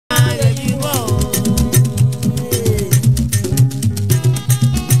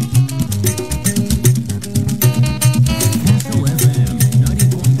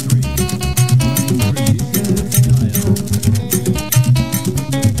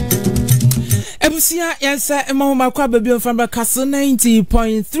Ebusia yansa emahoma kwa baby from Castle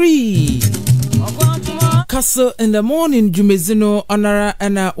 90.3. Castle in the morning Jumezino honora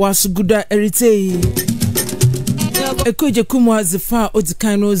ana wasuguda erite. Ekoje kumwa zifa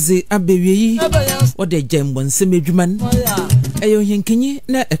odikano ze abewi. Wode jembo nseme dwuman. Eyo hinkinyi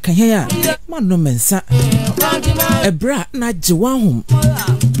na ekahya mano mensa. Ebra na jiwahum.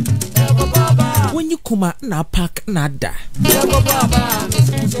 When you come na park na da.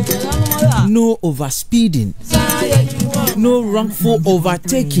 No overspeeding. No wrongful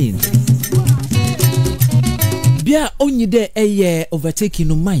overtaking. Bia onyi de eye overtaking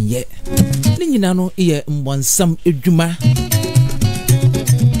no man ye. Ni nyina no ye mbonsam edwuma.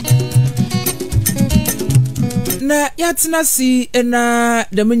 Na yatina si ena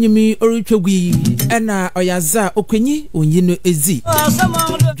damanyimi orutwagui ena oyaza okwenyi onyi no ezi.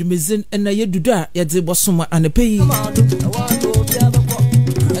 Dumezin ena yeduda yadze bosoma anepeyi.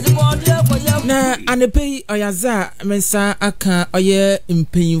 Na anepeyi oyaza mensa aka oye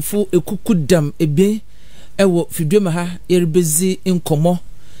mpanyimfo ekukudam ebe ewo fidwema ha yerbezi nkomo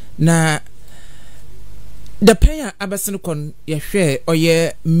na the paya abasin kon yehwe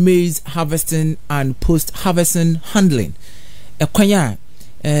oye maize harvesting and post harvesting handling ekwanya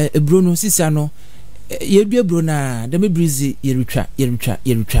ebro no sisia no yedu ebro na dem brizi yerutwa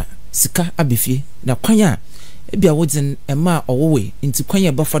sika abefie na kwanya ebia wodin ema owowe nti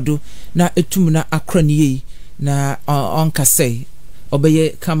kwanya bafado na etum na akra ne yi na onkasei obeye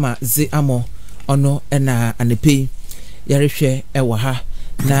kama ze amo ono ena anepe yarehwe ewa ha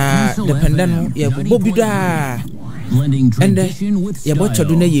na dependent ye bobida ende ye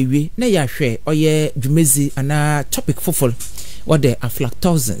bochodo na yewie na yahwe oye dwumezi ana topic fofol wode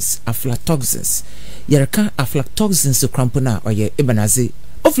aflatoxins yereka aflatoxins krampona oye ebanaze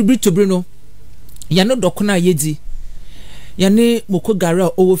ofibri tobrino ya no dokona yedi ya ne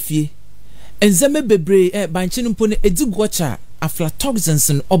mokogara owofie enzeme bebre banchi mpo ne edigwocha aflatoxins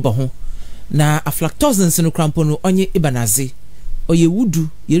no obaho na aflatoxins no krampono onye ebanaze oye wudu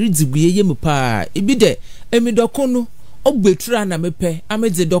yeridziguye yemupa ebide emidokono ogbetura na mepe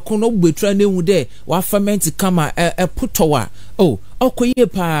amede dokono ogbetura na ehu de wa ferment kama putowa okoye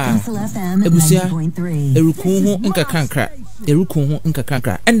pa ebusia erukun ho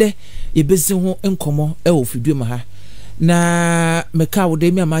nkakankra ende yebezi ho nkomo ewo fidwema ha na meka wo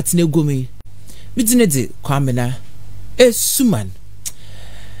de mi amatine gomi midinede kwamena esuman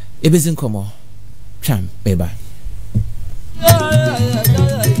ebezi nkomo cham beba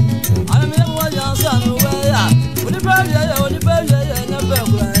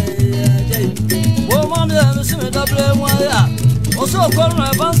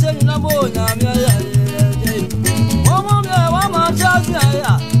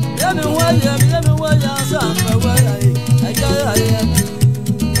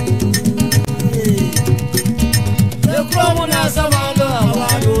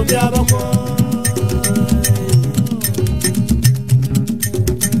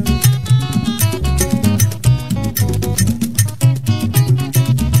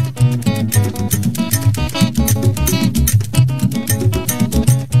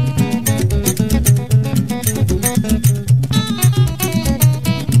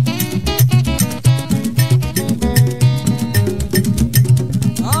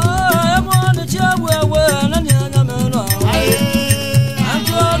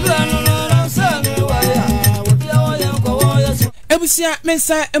Ebusia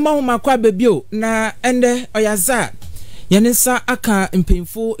mensa emahoma kwa bebio na ende oyaza yensa aka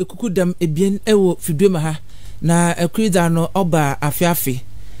mpemfo ekukudam ebien ewo fidwema ha na ekrida no oba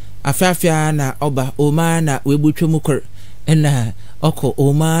afiafia na oba oma na webutwemu kor ena oko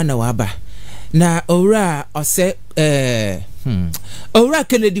oma na waba na owra ose owra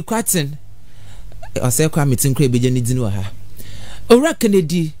Kennedy Kwatin ose kwa mitinkra ebeje ni dinu ha owra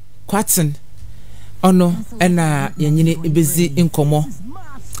Kennedy Kwatin ono ena yenyine ebezi nkomo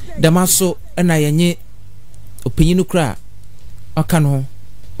damaso ena yenye opanyinu kra aka no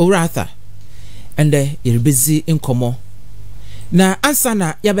owra atha ende yerbezi nkomo na ansa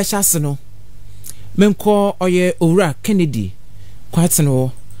na yabehya se no menko oye owra Kennedy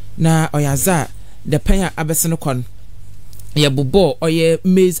Kwatino na oyaza the paya abeseno kon yabubo oye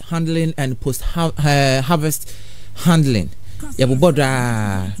maize handling and post harvest handling yabubo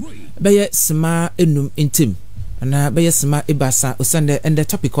da beye sima enum intim na beye sima ibasa osande and the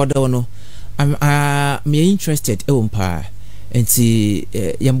topic order no I'm interested ewompa enti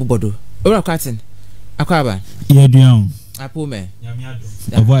yambubodo owra Kwatin akwaba yeduan apo me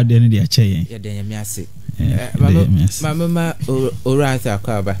avoid any dia cheye ye den yamiase mama owra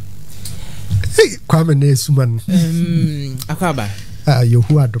akwaba Kwame Nesuman akwaba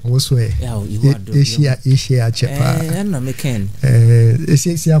Yehu adom so e Asia chepa na meken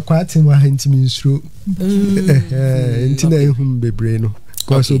esi akwati wa hantimi nsuro ntina ehum bebre no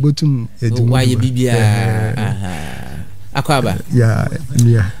because obotum edum wa ye bibia akwaba ya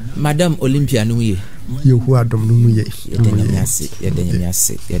nia Madam Olympia no ye Yehu adom no ye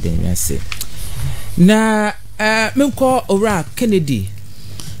yedanyamiase na menko ora Kennedy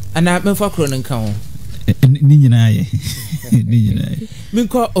ana menfa kro no nka ho ni nyina ye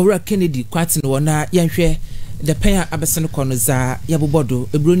minko ora Kennedy kwatin wona yanhwe the pen abesen kono za yabobodo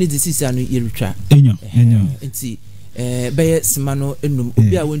ebroni disisa no yerutwa enyo enti beye simano enum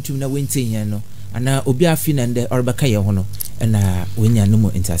obi a wontum na wentenyan no ana obi afi na nde orbeka ye ho no na wenya no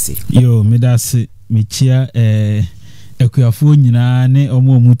mu entase yo medase mechia ekuafo nyina ne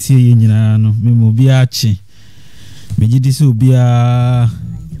omo mutie ye nyina no memo obi achi mejidi se obi a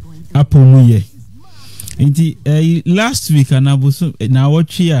apomuye Inti last week anabuso na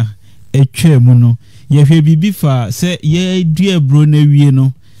watchi a etwa mu no ye hwe bibi fa se ye dua bro na wie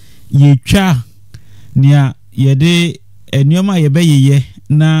no ye twa nia ye de enioma ye beyeye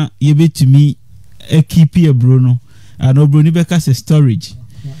na ye betumi keep ye bro no and bro ni beka se storage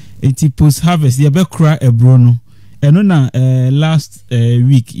inti post harvest ye be kra e bro no eno na last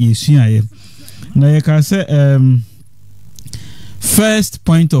week ye suaye na ye ka se first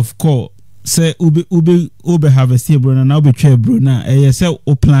point of call say ube harvest bro na ube twa bro na say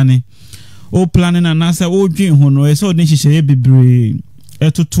o planning na say o dwen ho no say o den hihye bebre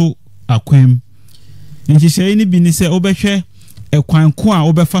etoto akwam nhihye ni bi ni say obehwe ekwan ko a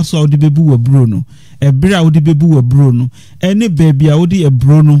obefa so a ode bebu wa bro no ebre a ode bebu wa bro no ene baby a ode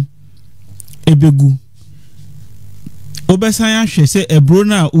ebro no ebegu obesan ahwe say ebro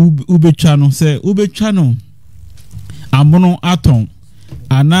na ubetwa no say ubetwa no amono aton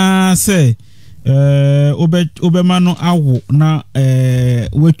ana se obemano awo na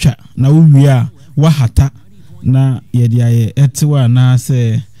wetwa na wia wahata na yede aye etewa na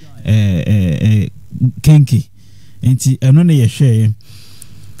se kenki enti eno ne yehwe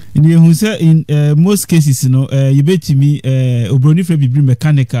ni hu se in most cases no yebetimi obroni fra bibri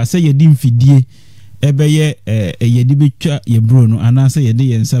mechanical se yedi mfidie ebeye yedi betwa ye bro no ana se yede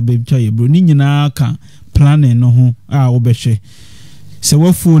yensa betwa ye bro ni nyina ka planning no ho a obehwe se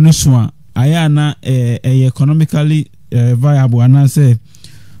wafu no so a aya na economically viable ana say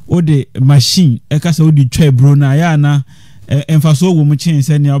ode machine ekasa odi twa bro na aya na emfaso wo mu chen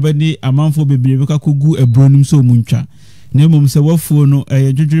se ne obedi amanfo bebre be kakogu ebro nim so mu ntwa na emom se wafu no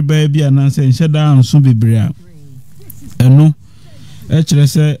dwudwure ba bi ana se nhyeda anso bebre a eno kire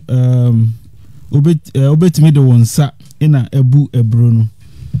se obetimi de wonsa ina ebu ebro no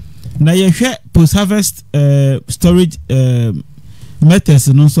na yehwe post harvest storage methods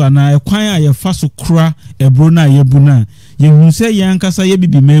no so ana ekwan a ye fa so kra ebro na yebu na ye hu se yan kasa ye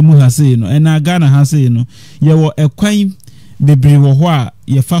bibi memu ha se no ena Ghana ha se no ye wo ekwan bebre wo ho a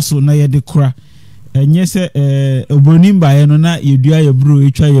ye fa so na ye de kra enye se obroni mba ye no na ye dua ye bro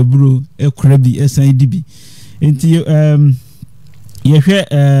etwa ye bro ekra bi esan dibi enti ye hwe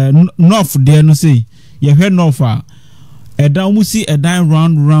north de no se ye hwe north a edan mu si edan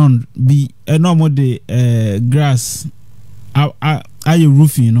round bi eno de grass aye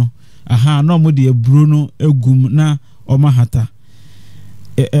roofing no aha no mo de ebro no egum na omahata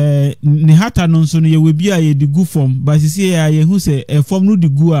ni hata no nso no ye we bia ye digu form ba sisi ya ye hu se form no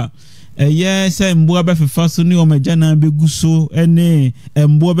digu a ye se mbo ba fefa so ni omaja na begu so ene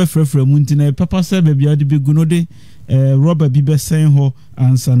mbo ba frefra mu ntina papa se ba bia de begu no de rubber bi be sen ho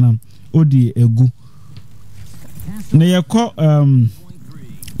ansana odi egu na ye ko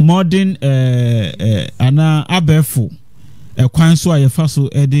modern ana abefo ekwan so ayefa so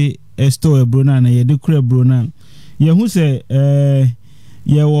ede store bro na ye de kura bro na ye hu se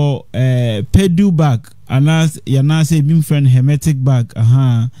ye wo pedal bag ana ya na say bim friend hermetic bag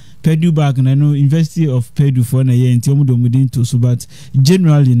pedal bag na no University of Purdue for na ye enti omudo mudin to so but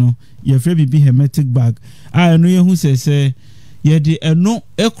generally no ye free bi hermetic bag no ye hu se ye de eno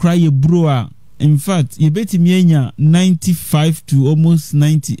ekra ye bro a in fact ye betimi anya 95 to almost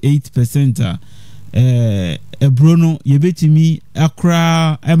 98% ebro no ye betimi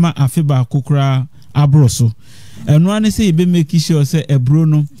akra ema afeba kokra abroso eno ane se ye be make sure se ebro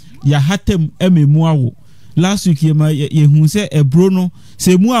no ya hatem ememu awo last week ye hu se ebro no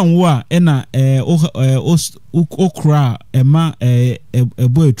se mu anwo a ena okra ema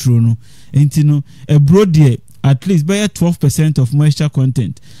ebo etro no enti no ebro de at least by 12% of moisture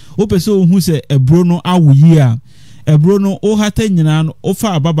content opeso hu se ebro no awo yi a ebro no o hata nyina no o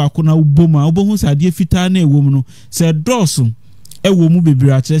fa ababa ko na uboma obohu se ade fita na ewom no se doso ewo mu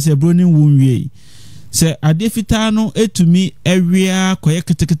bebre a kire se ebro ni wo nwie se ade fitaa no etumi ewia koye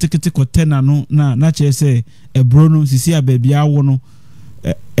ketekete kotena no na che se ebro no sisi ababia awo no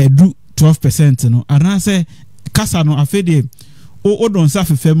edu 12% no ana se kasa no afede o don sa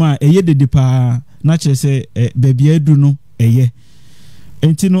fefem a eye dede pa na che se babia edu no eye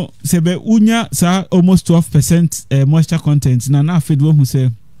enti no se be unya sa almost 12% moisture content na afede wo hu se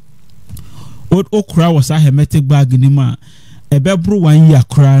o kura was a hermetic bag ni ma ebebro 1 year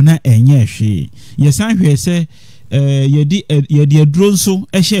kura na enye hwe yesan hwe se yedi aduro nso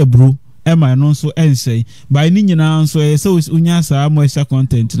ehye ebro ema no nso ensei by ni nyina nso se unya sa moisture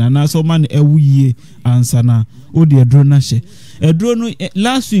content na so man ewuye ansa na odi aduro na hye aduro no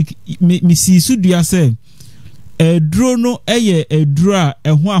last week mi si su dua se aduro no eye aduro a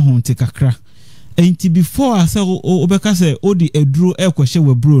eho ahonte kakra enti before asa obeka se odi aduro ekwohye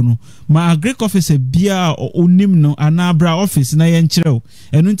wabro no ma agric officer bia onim no anabra office na ye nkyerɛw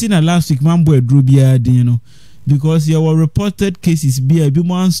enu nti na last week man bo aduro bia din no because there were reported cases bia bi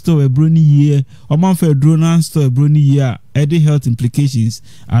man store abro ni ye o man fa aduro na store abro ni ye a edi health implications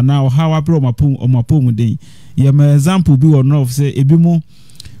and now how abro omapom den ye ma example bi one of say ebi mo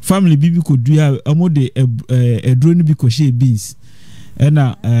family bibi ko dua amode aduro ni bi ko hye beans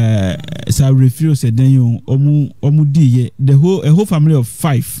ena sa refuse said then omu die the whole family of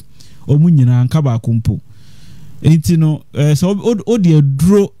 5 omu nyina anka ba kompo enti no so odi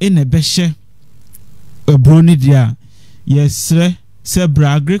aduro ene behye ebroni dia yesre se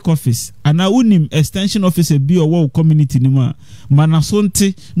bra agric office ana unim extension officer bi owo community ni ma manaso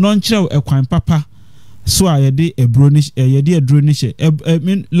nti no nkyerɛw ekwan papa so a yede ebroni yede aduro ni hye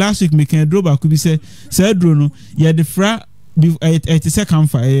last week me kan aduro ba ku bi se aduro no yede fra it is second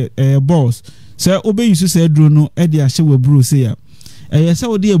boss say obe use say aduro no e de ahye waburo say ya say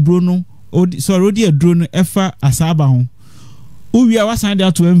odi aburo no odi aduro no efa asaba ho uwi a wasan de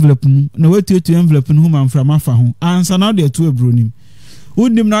ato envelope mu na wetu envelope no man from afa ho ansa na de ato aburo nim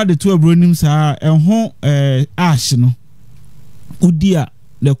unim na de to aburo nim sa ho ash no udi a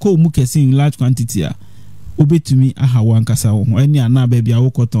le ko mu kesi in large quantity a obetumi aha wankasa ho ani ana ba bia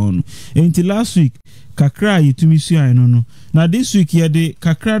wokoton no enti last week kakra yitumi suan no na this week ye de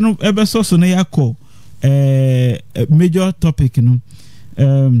kakra no ebeso so na yakọ major topic no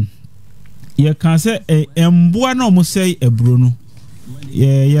ye kan se emboa na omo sei ebro no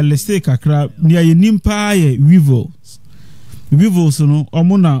ye liste kakra ni ye nimpa ye weevils no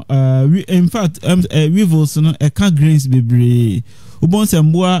omo na in fact weevils no ka grains bebre ubon se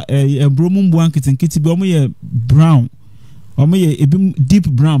mboa ebro mu mboa nkitinkiti bi omo ye brown omo ye ebi deep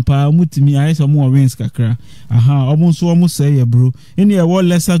brown pa mutimi ayese omo wings kakra omo so omo say ye bro any ye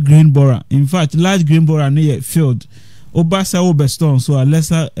lesser grain borer in fact large grain borer no ye field obasa obeston so a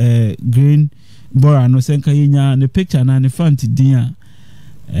lesser grain borer no senka yenya ne picture na ne fanti din a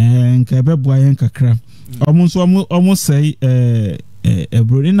nka ebeboa yen kakra omo so omo say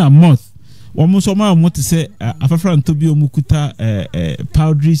bro in a month omo so ma omo te say afafra nto bi omo kuta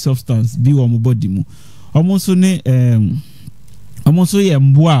powdery substance bi omo body mu omo so ne omo so ye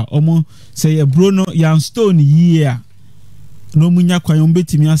mboa omo say ye bro no yan stone year no munya kwan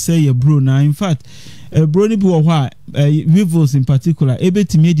betimi asay ye bro na in fact bro ni bi wo ho weevils in particular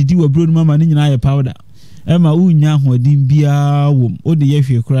ebetimi edidi wo bro no mama ni nyina ye powder ema unya hodin bia wom ode ye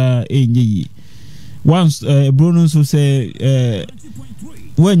hwe kra enye yi once bro no so say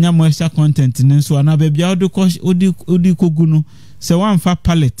when nya moisture content ni so ana bia odi kogu no se one fa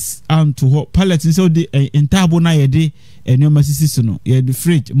pallets and to pallets so the entire na ye de enoma sisi no ye the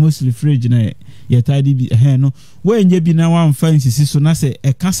fridge mostly fridge na ye tidy bi no when ye bi na one fa sisi so na se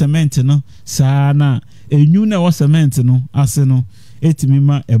e ka cement no saa na enyu na wo cement no ase no etimi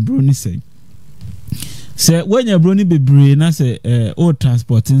ma ebro ni se when ye bro ni bebre na se o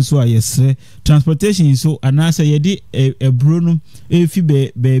transporting so ayesre transportation so ana se ye di ebro no efi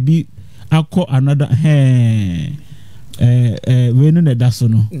baby akọ another we no da so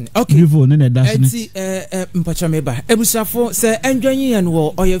no okay rivo no da so enti mpacha meba ebusafo se endwanyi ye no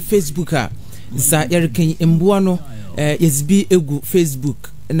wo oye Facebook a za yerekan emboa no yezibi egu Facebook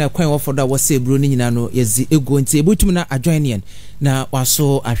na kwan wo foda wo se bro ni nyina no yezi egu enti ebutum na adjoin yen na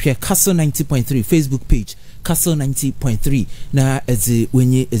waso ahwe Castle 90.3 Facebook page Castle 90.3 na ezi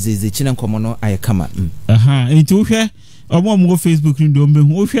wenye ezi china nkomo no ayekama enti wo hwe omo Facebook ni do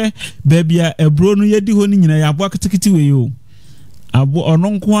mbehu wo hwe bebia ebro no yedi ho ni nyina ya abo akitikiti we yo abo ono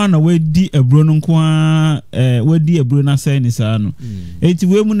nko na wedi ebro no nko wedi ebro na sai ni saa no enti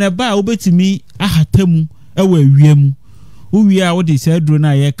we mu na ba obetimi ahatamu ewa awiam uwi a wo de sai dro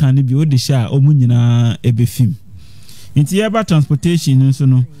na ye kan ni bi wo de sha omu nyina ebefim enti ye ba transportation nso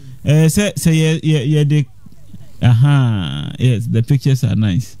no say ye de yes the pictures are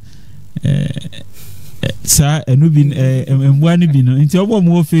nice sa enu bi mboa ne bi no nti obo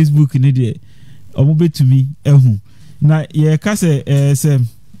mo Facebook ne de omo betumi ehu na ye ka se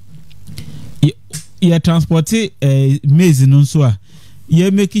ye transporte maize no so a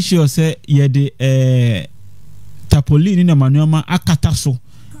ye make sure say ye de tapolini na manuama akata so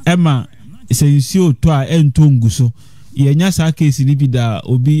ema sensuo to a entongu so ye nya sa case ni bi da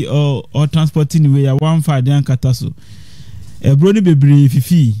obi o transporting we ya one fa de akata so bro ni bebre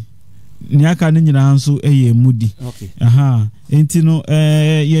fifi ni aka ni nyina nso mudi aha enti no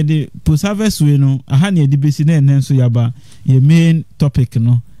ye de posaves we no aha ne de besi na nso yaba ye main topic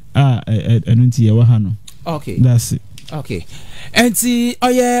no enu nti ye wa ha no okay that's it okay enti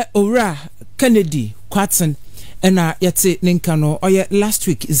oye owura Kennedy Kwatson ena yete ninka no oye last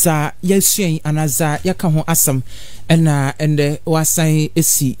week za yesuan anaza yaka ho asam ena ende wasan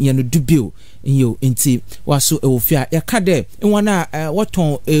esi ye no dubio yo enti waso ewofia yaka de nwana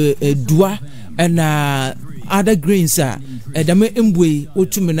woton dua ena other grains a edame embwe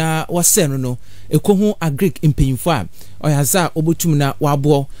otumi na waseno no ekohu agric impanyfo a oyaza obotumi na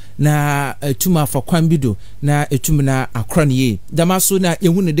wabo na etuma fa kwambido na etumi na akraniye damaso na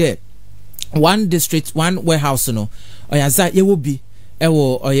yehunu de one district one warehouse no oyaza yewobi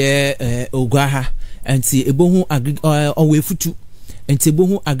ewo oye ogwaha enti ebohu agric owefutu enti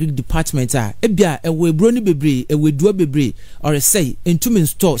ebohu agric department a ebia ewo ebro ni bebre ewo duo bebre or say entumi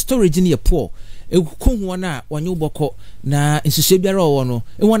storage ni ye poor ekohu na wanye uboko na nsuhye biara owo no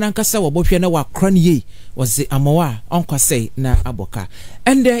enwana nkasa wobohwe na wakraniye waze amawa onkwasei na aboka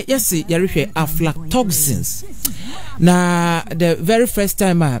and yes yarehwe aflatoxins na the very first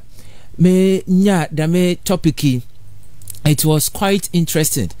time me nya dame topic it was quite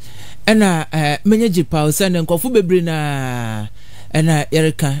interesting ena menye jipa usane nkofu bebre na ena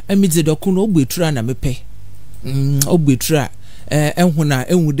yereka amize doku no ogbetura na mepe ogbetura enhuna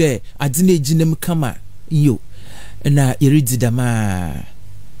enhu de ade na ejinem kama yo na yeredi dama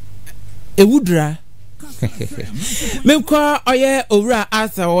ewudra menkwa oye owura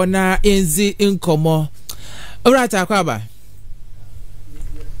asa wona enzi nkomo owura takwaba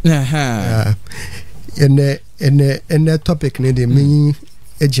aha ene topic ne de me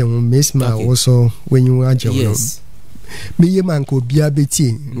ejemu mesma also when you are jemu me ye man ko bia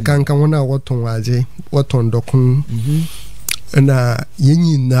beti nkanka wona woton aje woton dokun na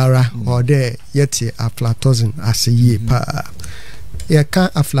yenyi nara or de yeti aflatoxin asiye pa ya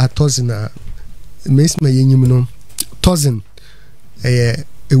ka aflatoxin na mesma yenyim no toxin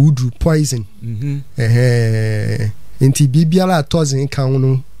ewudu poison enti bibiala toxin kan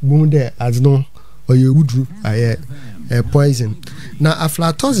no bun de azno oye wudu aye poison na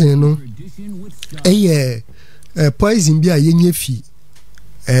aflatoxin no poison bia yenye fi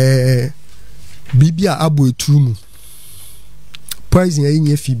bibia abo etrumu poison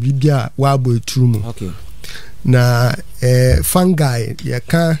yenye fi bibia wa abo etrumu okay na fungi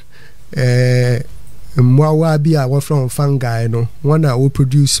yaka mwawa bia wa from fungi no one will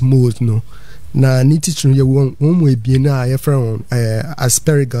produce mold no na nititru ye won mu ebie na ye from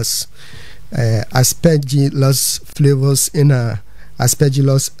asparagus aspergillus flavors in a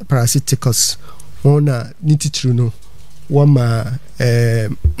aspergillus parasiticus ona nititru no wama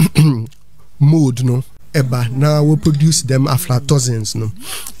mold no eba na we produce them aflatoxins no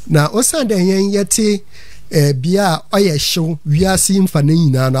na osande yen yete bia oye show wiase mfa na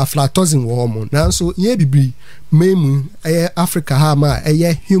nyina na aflatoxin wo mo nanso ye bibiri memu Africa ha ma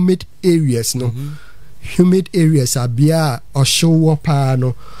humid areas no humid areas abia o show wo pa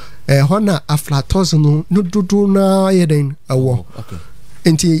no hona aflatoxin no dodo na yeden awo okay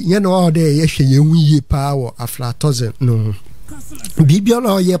enti ye no all dey ye hwe ye nwuye pa wo aflatoxin no bibia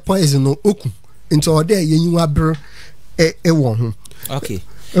na ye poison no oku enti all dey ye nwu aber wo ho okay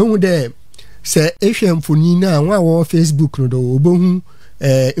ehun dey se ehwe mfoni na wa wo Facebook no do obohu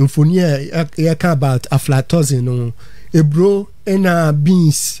mfoni ya ka about aflatoxin no ebro ena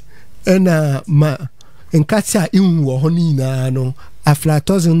beans ena ma enkata inwu wo ho ni na no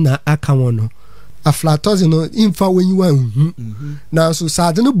aflatoxin na aka wono aflatoxin no infa wenyiwa hu na so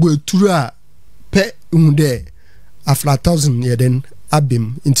sade no boeturu a pe hunde aflatoxin yeden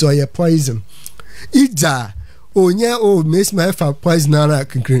abim into your poison ija onye o mesma fa poison na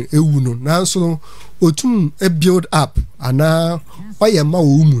kinkrin ewu no na so otum build up ana oye ma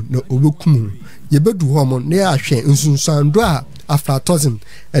wo mu na obekum yebedu ho mo na ahwe nsunsando a aflatoxin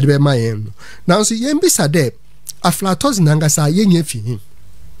edebe ma yen na so yen bisa de aflatoxin angasa yenye fi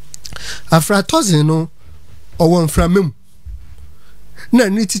aflatoxin no owo mframem na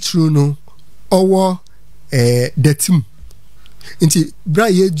nititru no owo datim nti bra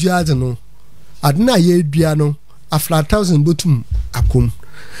ye duade no adna ye dua no aflatoxin botum akom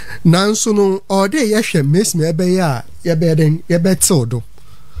nanso no ode yehwe mesme ebe ya yebe do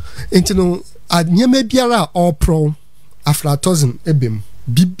enti no anyeme biara opro aflatoxin ebem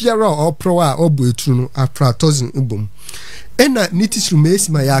bibiara opro a obu etru no aflatoxin ebom ena nitisru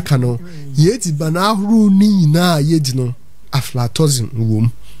mesme ya aka no yedi na ahuru ni nyina yedi no aflatoxin wom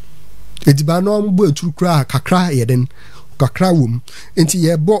ediba no mbo etru kra kakra yeden kakra wom enti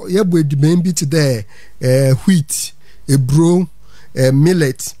yebo ediban bi te wheat ebro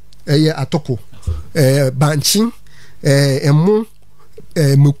millet atoko banchin emu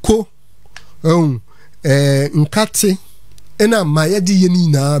muko nkate ena ma yedi yeni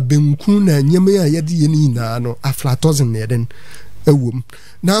na benku na nyeme ya yedi yeni na no aflatoxin neden ewom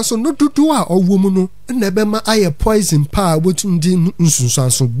nanso no dudu a owom no na be ma aye poison pa wotum di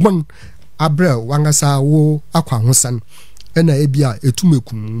nsunsanso gbon abrel wangasa wo akwa hosan ena ebia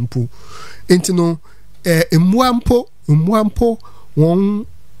etumekum mpo enti no emuampo won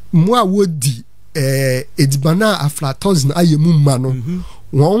mua wodi edibana aflatoxin ayemu ma no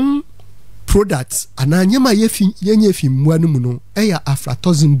won product ananyema yefi mua no mu no eya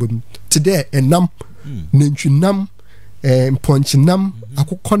aflatoxin bom today enam nantwinam mponchinam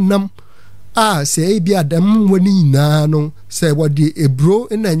akokonam se ebi adam woni na no se wodi ebro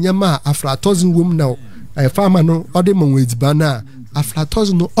na nyama aflatoxin wom na farmer no ode mo edibana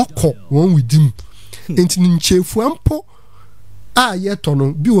aflatoxin no okọ won widim enti nchefu ampo yeto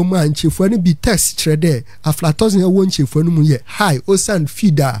no bi wo ma nchefu ani bi test trade aflatoxin wo nchefu no mu ye high osan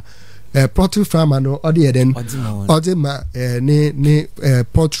feeder poultry farmer no ode eden ode ma ne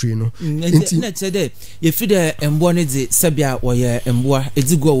poultry no enti na chede ye feeder embo ne di sebia wo ye embo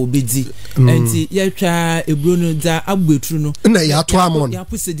edigo wo bedi enti ye twa ebro no da agbetru no na ya to amon ya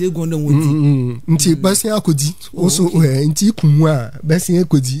pusede go no wodi enti basin akodi oso enti kumu a basin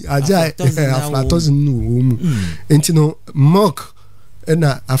akodi aja aflatoxin no wo mu enti no milk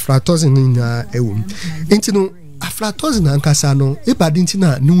na aflatoxin na ewum enti no aflatoxin ankasa no ebadinti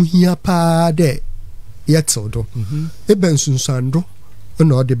na nuhia pa de yetsodo ebensunsando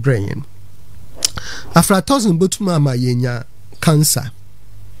na ode brain aflatoxin botuma ma yenya cancer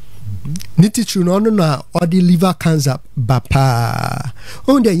nititru no na ode liver cancer bapa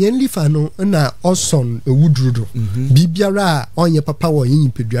onde yen liver no na oson ewudrudo bibiara onye papa wo yin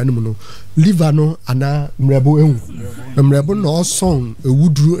pedua no no liver no ana mrebo no oson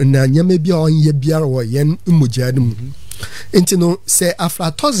ewudru na nyama bia onye biara wo yen moja no enti no se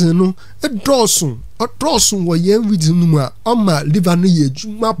aflatoxin no odrosun wo yen within no mu a oma liver no ye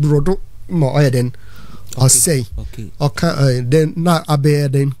juma brodo mo oyeden or say okay then na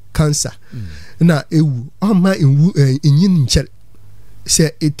abeden cancer na ewu ama enwu enyin nchel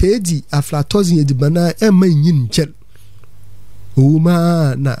se etedi aflatoxin edibana ema enyin nchel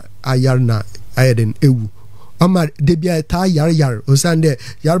uma na ayar na ayeden ewu ama debia ta yar osande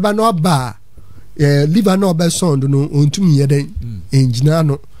yarba no ba liver no be sound no ontumi yeden enjina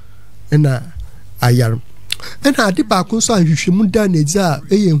no na ayar ena ade ba ko so ahwehwemu da na ezi a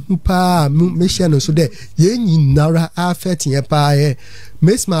eye hu pa me hye no so de ye nyinara affect ye pa ye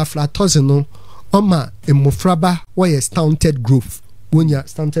mesma aflatoxin no oma emofraba wo stunted growth wonya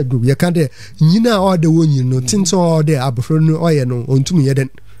stunted growth ye kan de nyina o de wonyi no tinso o de abofro no oye no ontumi ye den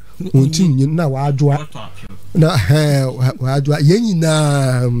ontumi na waadwoa na waadwoa ye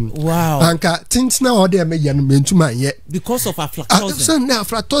nyina wow anka tintina o de me ye no mentuma ye because of aflatoxin so na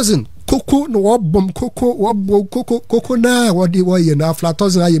aflatoxin koko no wobom koko na wodi wo ye na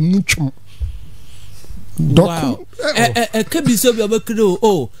aflatoxin aye mutwum wow kebi so bi obekiro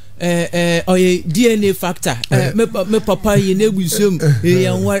oye DNA factor me papa ye na egusum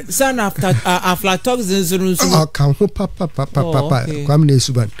yan san aflatoxin so kan ho papa kwam na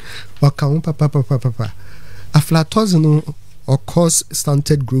esuban kan ho papa aflatoxin cause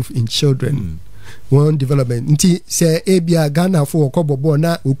stunted growth in children one development nti se ebia Ghana for okobobo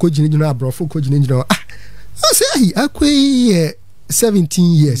na okojinijina abrofo okojinijina say akwe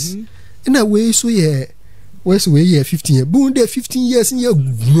 17 years na we so ye we 15 years bu de 15 years ye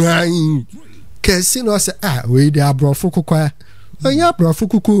grind kesi no say we de abrofo kokwa anya abrofo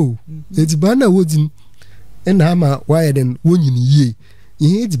kokko ediba na wodin na ama why then wonyini ye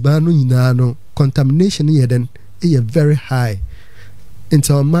ye ediba no nyina no contamination ye then e very high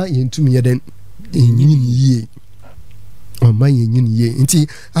into ma yentumi ye then enyin ye o ma yenyin ye nti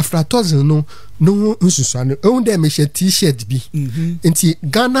aflatoxin no nsusuane o de me she t-shirt bi nti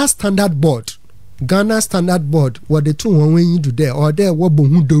Ghana Standard Board what the two one when you do there or there what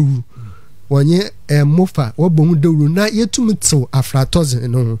bohu dowu wonye mofa what bohu dowu na yetumi tso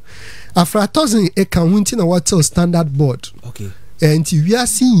aflatoxin no aflatoxin e kan hunti na what Standard Board okay nti we are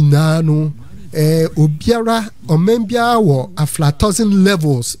seeing na no obiara omembia wo aflatoxin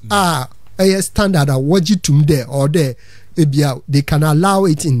levels are a standard a wajitum there or there ebia they can allow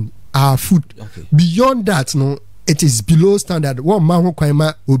it in our food. Beyond that no it is below standard. One man ho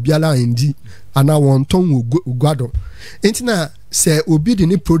kwama obiara indi ana won ton ugwado entina say obi de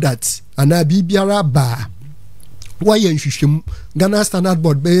ni product ana bibiara ba why nhwehwem Ghana Standard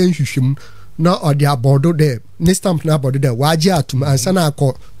Board be nhwehwem na odi abodo there ni stamp na abodo there waje atum ansa na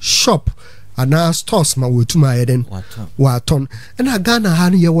akọ shop ana stores ma wotuma yeden waton na Ghana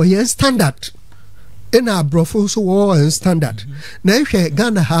ha ye wo yen standard ena abrofo so wo standard na ehwe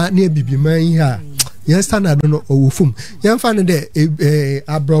Ghana ha na bibiman ha yen standard no owofum yen fa ne de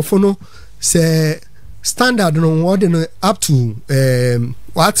abrofo no say standard no what no up to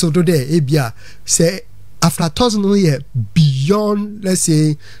what to do there ebia say aflatoxin no ye beyond let's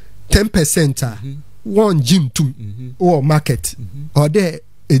say 10% one gym to or market or there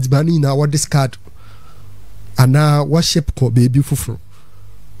it's banning now what discard and now worship ko baby fufro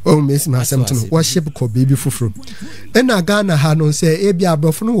oh miss my something worship ko baby fufro and na Ghana ha no say ebia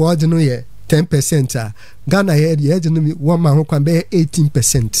abrofo no what no ye 10% Ghana ye no one man ho kwan be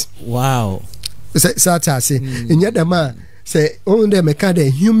 18%. Wow. So I say in your demand say on the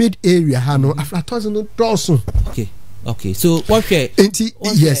mechanic humid area hano aflatoxin no dosun. Okay, so what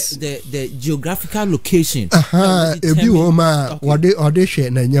yes the geographical location ebi wo ma ode hwe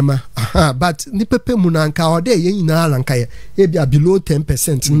na nyama but ni pepe mu na nka ode ye nyina lanka ye bia below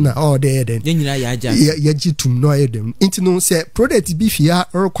 10% na ode den ye nyina ya aja ye gitum no ye dem nti no say product bi fia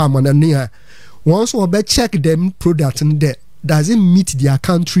requirement na ya once we be check them product in there does it meet their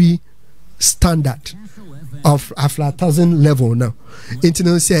country standard of aflatoxin level now into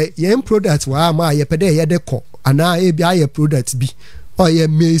no say yen product wa ma ye pede ye de ko ana e bia ye product bi or ye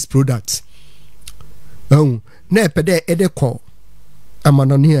maize product na pede e de ko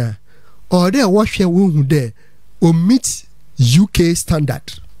amanania or there wahwe wo hu there o meet UK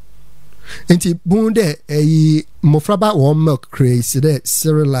standard enti bun there mofraba warm milk craze there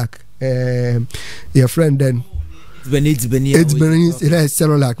Cerelac your friend then it's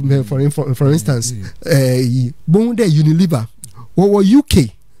Cerelac for instance bon de Unilever what UK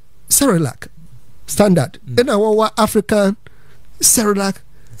Cerelac standard and our African Cerelac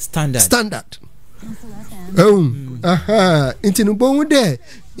standard intinu bon de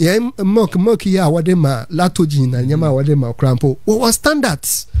milk ya wade ma latogen na nyama wade ma crampo what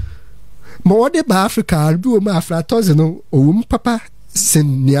standards ma wade ba Africa bi ma aflatoxin no owum papa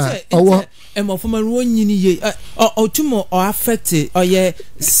senia owo emofoma wonyini ye otumo or affect or ye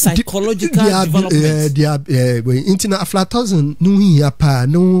psychological development intina aflatoxin no hia pa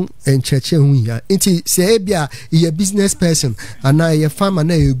no encheche hu hia inti se bia ye business person ana ye farmer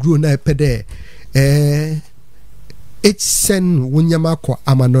na ye grow na pede it's sen wonyama kwa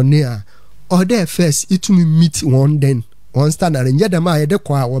amanonea or there first it will meet one standard and yedama ye de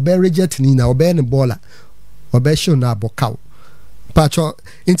kwa obe reject ni na obe ne baller obe show na bokaw pacho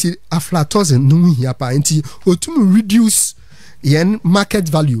into aflatoxin no here pa into otum reduce yen market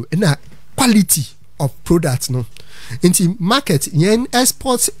value and quality of products no into market yen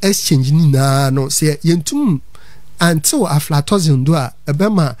export exchange ni na no say yentum until aflatoxin do a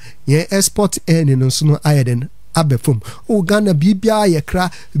ebema yen export earning no so no ayeden abefom o Ghana bibia ye kra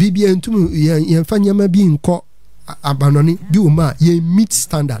bibia entum yen fanyama bi nko abanoni bi o ma yen meet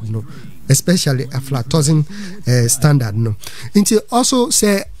standard no especially aflatoxin standard no into also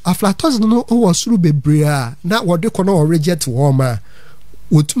say aflatoxin no o suru bebrea na wode kono o reject wo ma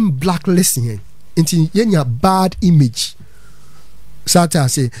wotum blacklist yen into yenya bad image sata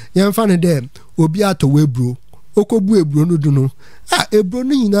say yen fa ne dem obi atowe bro okobu ebro no du no ebro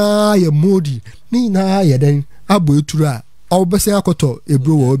no nyina ye modi ni nyina ye den abo etura obese akoto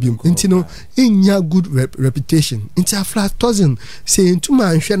ebro wo obium nti no enya good reputation nti aflatoxin say ntuma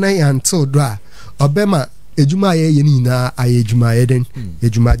anhwe na ya until do a obema ejuma ye ni na ayejuma ye den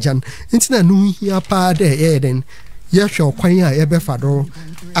ejuma jan nti na no hia pa de ye den ye hwe kwan a ye befa do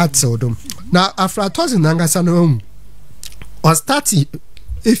atil dum na aflatoxin angasa no o start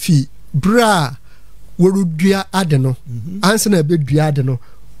efi bra worudua ade no ansa na be dua ade no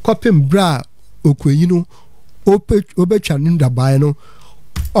kopem bra okweyino obetwa ndaba no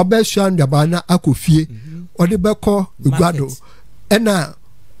obesua ndaba na akofie ode beko egwado ena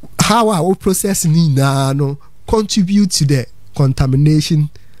how our process ni na no contribute to the contamination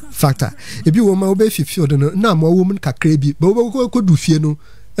factor ebi wo ma obefifi ode no na ma wo mun kakra bi ba wo ko du fie no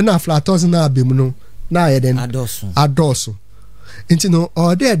na aflatoxin na abem no na yeden adoso nti no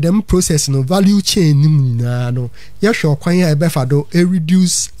all them process no value chain nim na no ye hwe kwan ya ebefa do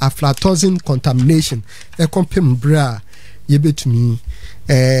reduce aflatoxin contamination e compare bra ye betumi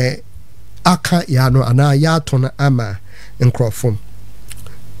aka ya no ana ya to na ama nkrofo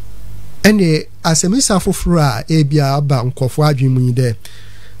ene asemisa foforo a ebia aba nkofo adwemu yi de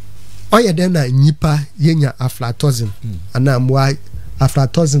oye den na nyipa yenya aflatoxin ana moa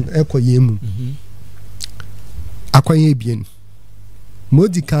aflatoxin ekoyemu akwanye ebien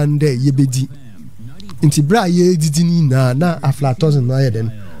modi kan de yebedi nti bra ye didi ni na aflatoxin na ye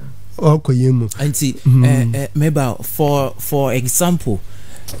den okoyemu anti maybe for example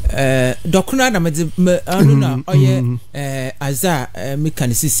dokuna na me anu na oye aza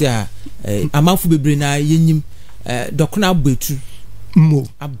mekanisisi a amafu bebre na yenyim dokuna abetu mo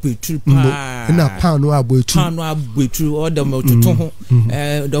abetu pa na pano abetu order mo tutu ho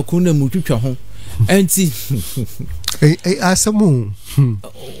dokuna mu twetwa ho anti asamu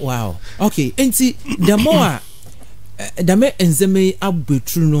wow okay anti the more the me enzeme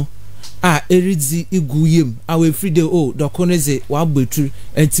abetu no eridi iguyem awe fride dokoneze wa betu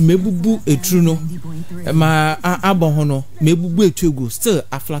enti mebubu etru no ma abon no mebubu etu egu still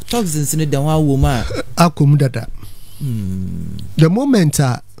aflatoxins ne dan wa wo ma akom dada the moment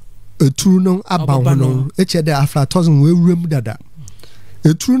etru no abon no eche de aflatoxin we wurem dada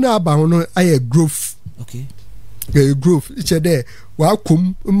etru no abon no aye growth okay growth eche de wa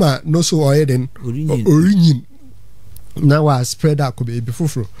kom ma no so oyeden orinyin na wa spread out be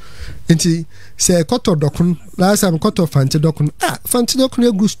fufuro nti se koto dokun last time koto fanti dokun fanti dokun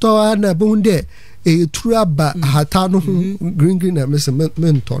egu store na bonde turaba hata no green na mese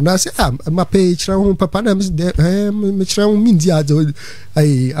mento na se ma pe chira ho papa na mese de me chira ho mindi azo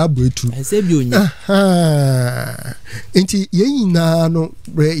ai abuetu ese bi onya nti yin na no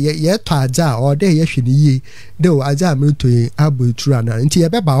ye to aja o de ye hwe ni yi de o aja mento abuetu ana nti ye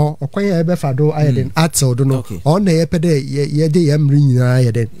beba ho okwan ye be fado ayeden atel do no o na ye pede ye de ye mri nyina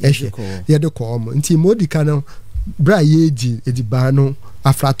ayeden ye de ko mo nti modika no bra ye edi ba no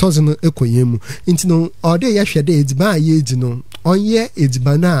aflatoxin ekoyemu nti no ode ye hwede ediba ye edi no onye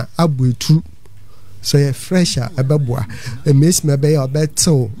ediba na abuetu so ye fresher abeboa emes me be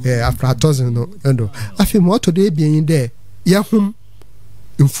obeto aflatoxin no endo afi mo to de bien de ye hum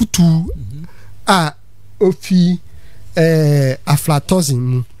mfutu a ofi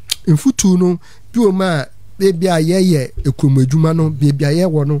aflatoxin mfutu no bi o ma be a ye ekomedwuma no be a ye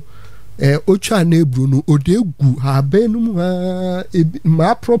wo no otwa na ebru no odegu ha benum ha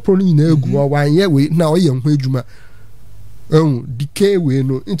ma properly na egu wanye we na oye ho adwuma dike we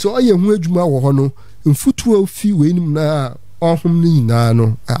no nti oye ho adwuma wo ho no mfutu ofi we nim na ohum ni na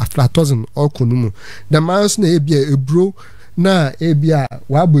no aflatoxin okonumu the mans na ebia ebro na ebia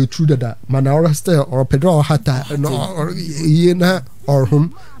wa bo etru dada mana oreste or pedro hata no ye na orhum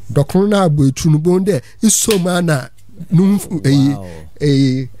dokun na bo etru no bonde isoma na num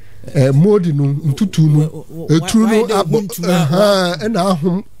modi no ntutu no etru no na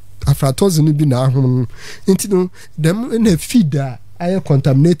ahum aflatoxin bi na ahum nti no dem na feeder aye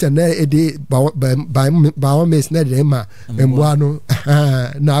contaminated na ede biomass na de ma emboa no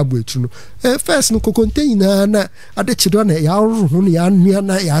na agbo etru no first no contain na ade chido na ya ru hu ya nua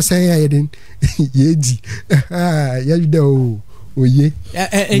na ya san ya yeden yeji ya de oye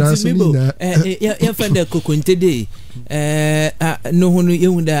entibibo ya fanda kokonte de no hono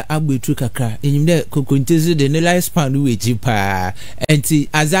yehunda agbetu kakra enyimde kokonte zu de ne life span we jipa enti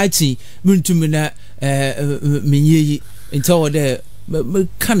azachi muntumi na menyeyi enti o de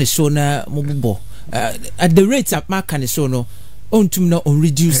kan show na mobobo at the rate at mark kan show no ontum na on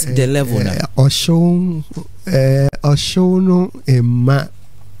reduce the level na o show no emma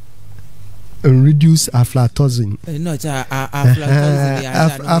reduce aflatoxin no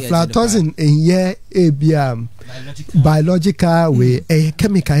aflatoxin in ebia biological way a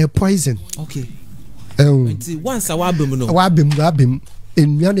chemical poison okay once a wabem no wabem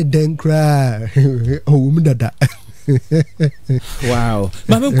enwane den kra owum dada wow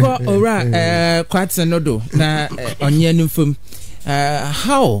mama ko ora kwatse no do na onye nfum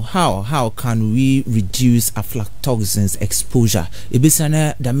how can we reduce aflatoxins exposure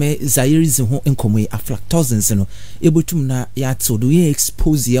ebisana dame zairism ho enkomwe aflatoxins no ebotum na ya to do ye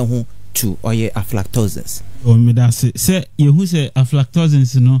expose ye ho to oye aflatoxins o me da se yehu se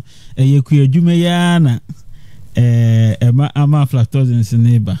aflatoxins no yeku adwuma ya na ama aflatoxins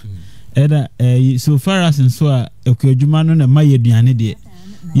ne ba eda so far as so yeku adwuma no na ma yeduane de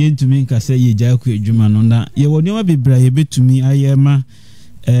yentumi nka se yeja ku adwuma no na ye woni ma bebra ye betumi ayema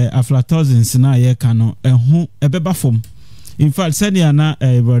aflatoxins na ye ka no ho ebeba fom in fact said ya na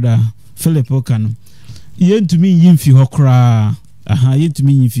brother Philip Okano yentumi yimfi hokra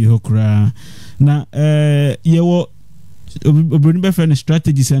yentumi yimfi hokra na ye wo obroni be friend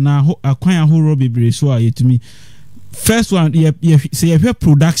strategies na akwan ahoro bebre so a yetumi first one say you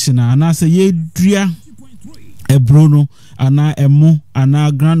production and I say ye dua ebrono ana emo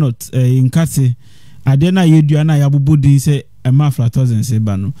ana granite inkate ade na ye dua na yabubu din say ema aflatoxin say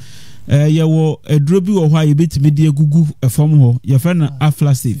ba no ye wo eduro bi wo ho ye betimi de egugu efom ho ye fe na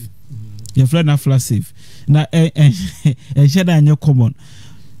aflasave na sheda anye common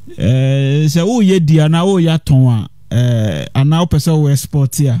say wo ye dia na wo ya ton a ana opese wo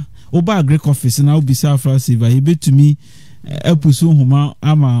export ya oba agric office na obi sa aflasave ye betimi epusu homa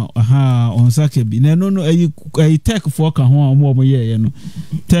ama onsake bi na no ayi tech for ka ho omo ye no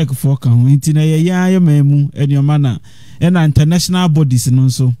tech for ka ho nti na ye ya memu enioma na international bodies no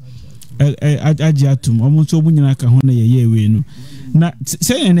so aji atum omo so bunyina ka ho na ye we no na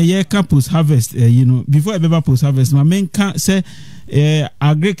say na ye post harvest before ebe post harvest ma menka say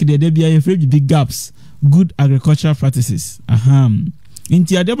agric de bia ye free big gaps good agricultural practices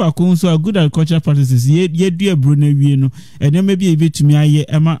inti adeba ko so good agricultural practices ye dua bro na wie no enema bi ebetumi aye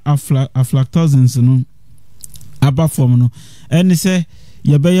ema aflatoxins no aba form no ene se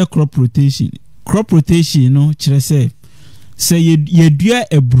ye be ye crop rotation no kire se ye dua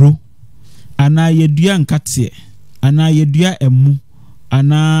ebro ana ye dua nkate ana ye dua emu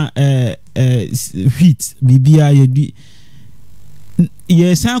ana wheat bibia ye dua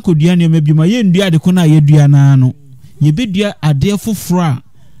ye san ko dua ne mebi ma ye ndua de ko na ye dua na no ye bedua ade foforo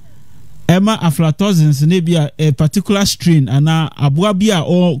ema aflatoxins ne bia a particular strain ana aboa bia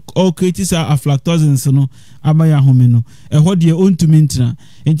all creates aflatoxins no amaya home no ho de ontumi ntina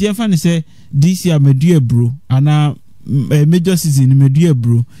enti efa ne se this year medua bro ana major season medua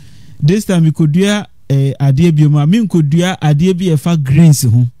bro this time we could dua ade bi ma min could dua ade bi efa greens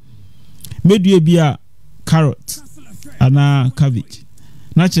ho medua bia carrot ana cabbage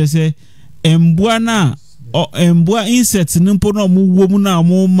na chere se emboa na emboa insects nimpo no mu wo mu na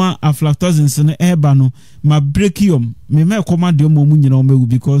mu ma aflatoxins ne eba no ma breakium me koma de mu nyina o mewu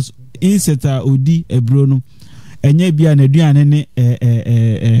because insect a odi ebro no enye bia na aduane ne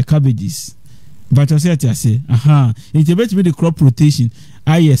cabbages but I say it bet me the crop rotation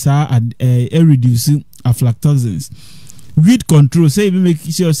reduce aflatoxins. Weed control say we make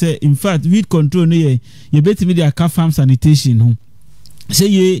sure say in fact weed control no ye bet me the farm sanitation ho say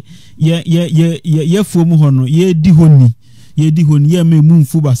ye fomu ho no ye di honi ye me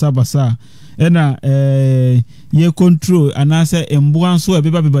mumfu basa ena ye control anase emboa so e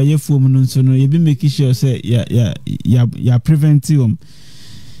beba ye fomu no so no ye be make sure say ya preventive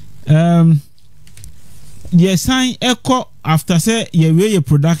ye sign echo after say ye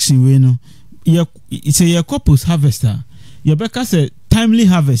production we no ye say ye post harvester ye beka say timely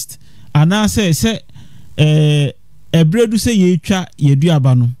harvest anase say ebredu say ye twa ye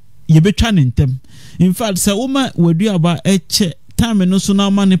duaba no ye betwa ne ntem in fact say woma waduaba eche time no so na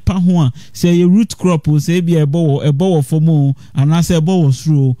ma ne pa ho a say ye root crop o say bia ebo fomo anase ebo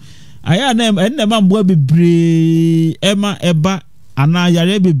suro aya na ma mboa bebre ema eba ana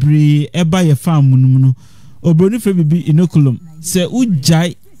yare bebre eba ye farm no obroni fe bibi inoculum say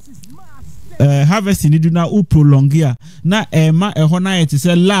ujai harvest ni do na u prolong ya na ema eho na yete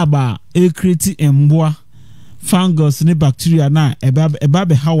say lab a create emboa fungus ni bacteria na eba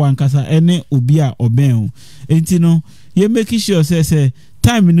be hawa nkasa ene obi a oben enti no ye make sure say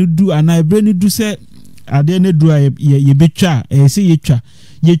time ni do ana ebre ni do say ade ne do ye betwa say ye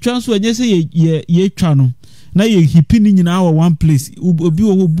twa so enye say ye twa no na ye hipi ni nyina wa one place obi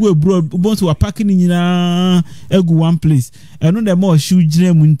wo bu ebro bonso wa pack ni nyina egu one place eno dem o shoe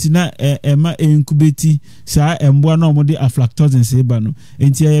gire mu ntina ema incubate sa emboa na omode aflatoxins eba no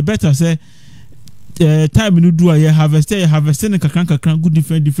enti ye better say time no do ye harvest ne kakran good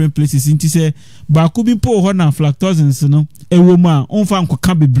different places nti say ba ko bi po ho na aflatoxins no ewo mu a onfa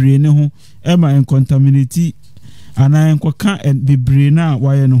nkoka bebre ne ho ema encontaminate ana nkoka bebre na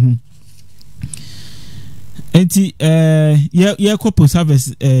waye no ho enti ye kopo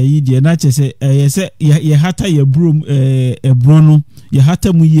service yi de na che say ye say ye hata ye brom ebro no ye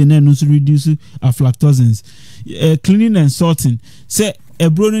hata mu ye na no so reduce aflatoxins cleaning and sorting say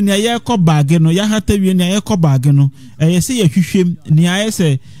ebro no ne ye ko bag no ya hata wie ne ye ko bag no ye say ye hwehwem ne ye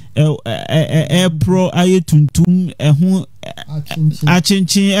say pro aye tuntum ho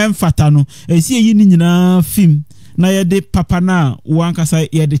achinchin emfata no si yi ni nyina film na ye de papa na wankasa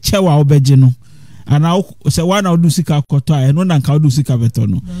ye de chewa obeje no ana se wana odu sika koto a eno na nka odu sika beto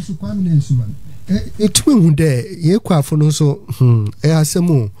no so kwam na nsuma etumi hu de ye kwafo no so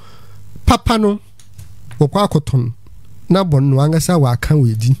asemu papa no wokwa akoton na bon no angasa wa kan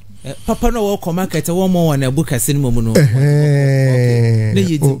wedi papa no wo ko market wo mo wona ebukase ni momu no ne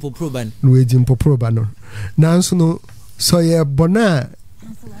ye dimpo proban no na nso no so ye bona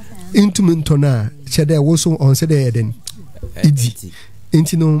intumentona chede wo so on se de eden idi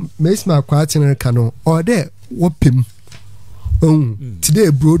enti no mesma kwa tenere ka no o de wo pem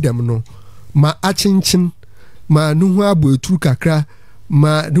today bro dem no ma achinchin ma nuhu abo eturu kakra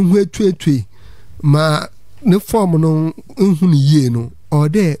ma nuhu etuetue ma ne form no nhunu yie no o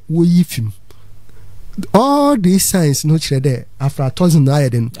de wo yifim all these signs no chere there after 1000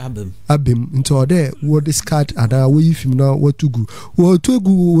 ayeden abem into order wo discard ada wo yifim na wo tugu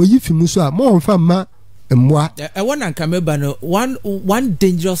wo yifim so a mo nfa ma mwa one and kameba no one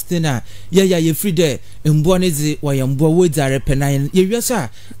dangerous thing you free there mbo ne zi wo yambo wo dare penan ye wiaso a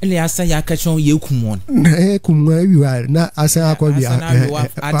ne asan ya kachon ye kumwon kumwa wiwa na asan akwa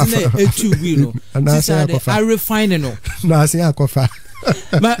adina etu wi no sisa de a refine no na asan akofa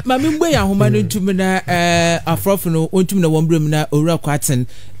ma mimbe ya homa no ntumi na afrofo no ntumi na wombrem na owura kwaten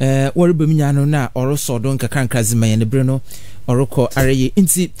woribem nya no na orosodo nkakranka zima ye ne bre no oroko areye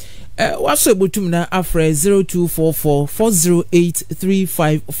nti waso ebotum na afra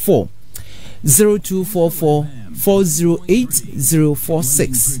 0244408354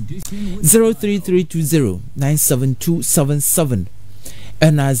 0244408046 033209727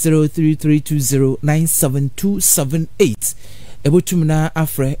 and 033209727 ebotum na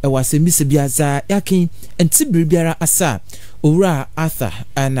afre ewase mise biaza yakin enti biribiara asa owura Arthur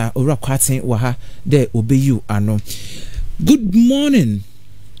ana owura kwaten wa ha de obeyu ano. Good morning.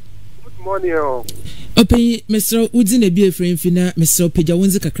 Good morning. Open Mr. Udine bi efren fina Mr. Peja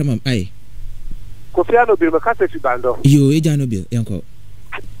wonzi kakramam ai. Kofiano bi makase fi bando. Yo eja no bi yanko.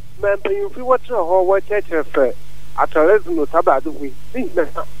 Man pen fi water ho wa church fe atọrẹsì no sábà dùn wí ní ìgbà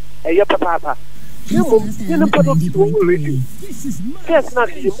ẹ̀yẹ pàpàpà ní mo ní ní pàtó tí wọ́n wọ rédíò kẹ́ẹ̀sì náà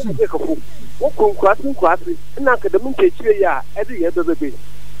ti yẹ mú ẹgbẹ́ kọ̀ọ̀fọ̀ wọ́n kọ̀ nkwasi ẹ̀nà akadẹ́mú nkyẹ̀kyẹ̀ yẹ a ẹ̀dí yẹ bẹ́bẹ́bẹ́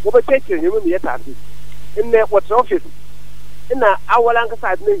wọ́n bẹ kyẹ̀kyẹ̀ yẹ mú yẹ tààtì ẹ̀nà wọ́tẹ̀ ọ́fíìsì ẹ̀nà awọ́lá nkasa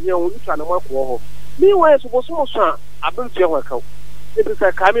adé náà yẹ wọ́n yíṣọ́ ànàmọ́ kọ̀ wọ́ mi wọ́n yẹ sọ́bọ̀sọ́mọ̀ sọ a abẹ́ntuẹ̀ wọ̀ kàw ebi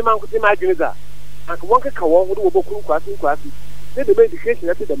sẹ́ kàmi máa nkùtì máa dwene dà ànkà wọ́n kẹ́kà wọ́n wọ́n wọ́n bọ̀ kú nkwasi ní dèmé education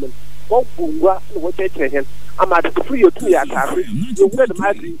ẹ̀ ti dèmé wọ́n gbòǹgbà ní wọ́n kyẹ̀kyẹ̀ yẹn ama de free you to ya tafe you wure dem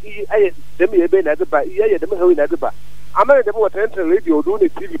agri aye dem ye be na de ba ye dem hawi na de ba ama dem what enter radio do ne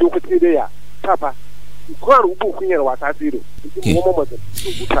tv do ko tire ya papa ko aru bu ku nyere wata tiro mo mo de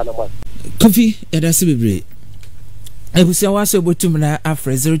ku ta na ma Kofi yada se bebre ebusia wa so botum na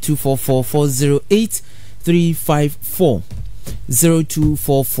afre 0244408354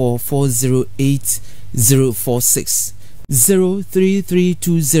 0244408046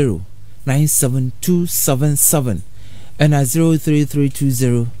 033209727 and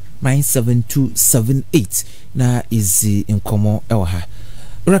 033209727 na izi inkomo ewa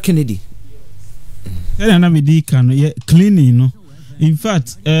Ora Kennedy na me kan ye cleaning no in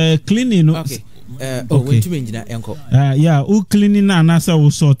fact cleaning no okay when to engineer enko yeah o cleaning na anasa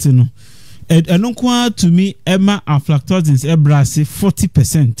wo sort no eno kwa to me emma aflatoxins ebrase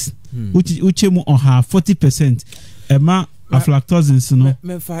 40% uche mu oha 40% emma aflatoxins no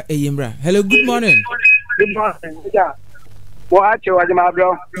mefa eyemra. Hello, good morning. Good morning. Yeah. What you my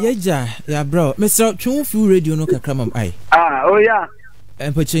bro? Yeah bro. Mr. Chunfu radio no kakramam ai. Oh yeah.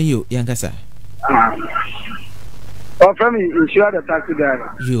 Empochen you yankasa. Oh from insure the taxi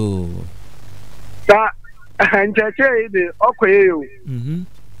driver. Yo. Sa ncheche ide okoye yo.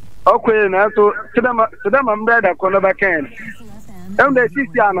 Okoye na so tudama mbrada kono baken. Em de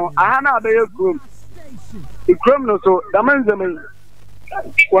sisi ano aha na abaye krum. Ikrom no so damanzame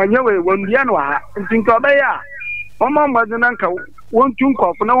wanyewe wondia no ha ntinka obeya mama madina nka wontun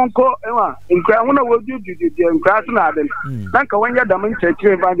kofu na wonko ewa nkra wona wodududu nkra so na adem nanka wanya daman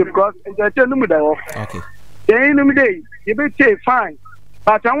chechire banje because ncheche no mudawo okay dey no midey you be fine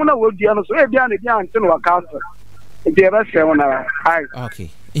but wona wodia no so e bia na bia antin wa castle e dey ba se wona hi okay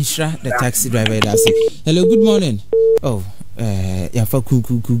Inshra the taxi driver that's it. Hello, good morning. Oh ya fa ku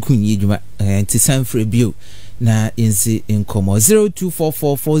nyi djuma nti sanfre bio na insi inkomo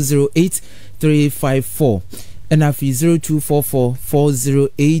 0244408354 and afi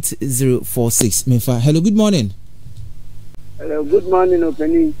 0244408046 mefa. Hello, good morning. Hello, good morning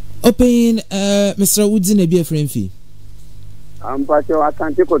opening Mr. Woods na bia friendfi ampacho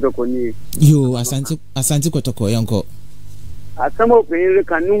asante kotoko ni yo asante kotoko yanko asamo opening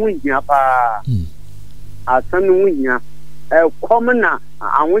kan nu hia pa asanu hia komna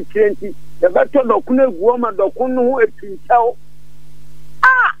awon kirenti the better dokuna guoma dokunu epintaw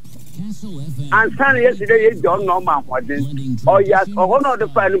ansan yesterday you don't know my modern oh yes no the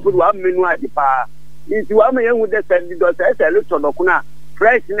file put 1 menu adipa nti wa me hu the send do say to dokuna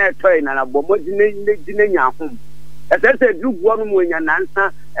fresh na toy na bomo jine nya ho say du guo no nya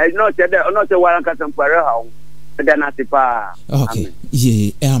nansa no say waran kasampare ha Danatipa. Okay.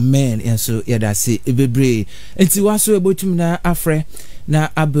 Ye, amen. And so yeah, that's it. Bebre. Enti waso ebotum na afre na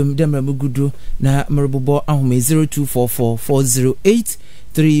abem demra mugudu na mrobobo ahome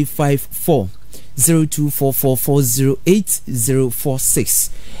 0244408354 0244408046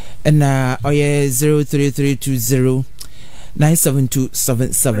 and oye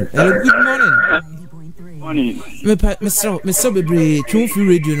 033209727. Hello, good morning. Morning. Mr. Bebre, True Free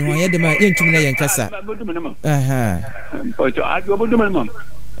Radio, no, I had my intimate and Cassa. But I go to my mom.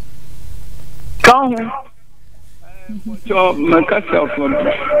 Come. So, my Cassa for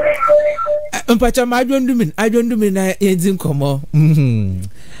I don't do me, I ain't come on.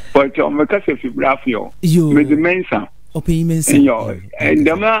 But my Cassa for Raffio. You with the Mensa. Opinions And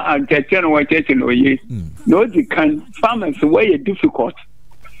the man and Tatiana were taking away. No, you can farmers way difficult.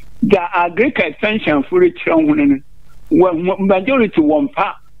 The agriculture extension for each one majority one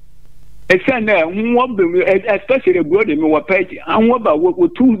part. Especially the broad in our page, and what about what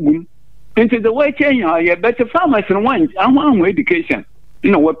with 2 boom into the way change are better farmers and one education. You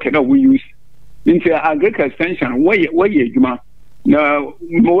know what pedal we use into agriculture extension. Where you no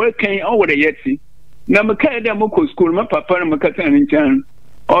more came over the yet. Now, my car, school, my papa, and my cousin in town,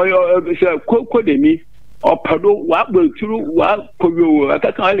 or your co-codemy. Or Pado, what will through what could you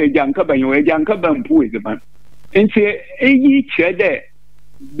attack all a junker by your junker bamboo is a man. And say, each there,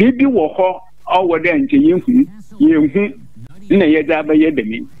 baby walk over there and you, Nayada by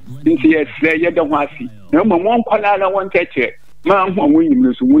Yedemi. And say, yes, you don't want to see. No one call out one catcher. Ma'am,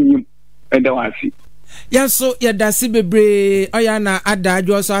 Williams, William, and don't want to see. Yes, so yeah, that's it. Bebre, Oyana, Ada,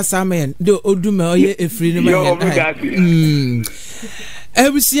 you also assignment. Do Odume, oye, a free name.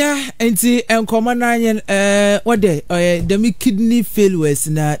 Ebusia enti enkoma nanyen what day demi kidney failures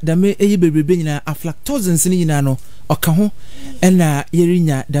na demi bebrebe nyina aflatoxins ni nyina no oka ho na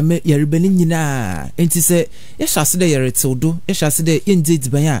yerinya demi yerebani nyina enti se yehase de yeretildo yehase de yendit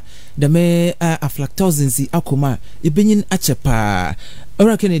ban a demi aflatoxins akoma yebenyin achepa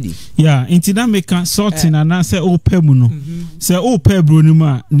ora Kennedy yeah enti na meka sorting ana se opemu no se opebro ni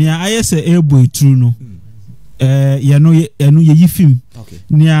ma ne ayese ebo etru no enu ye film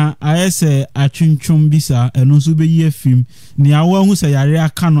nia ayese atwintwom bisa enu so be ye film nia wa hu se yare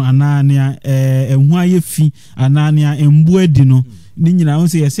aka no ana nia ehu aye fi ana nia embu adi no ni nyina hu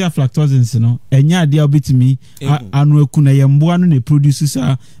se yesi aflatoxins no enya ade obetimi anu eku na ye mbo anu ne produce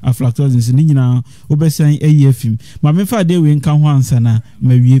sa aflatoxins ni nyina obesan eye film ma me fa de we nka ho ansa na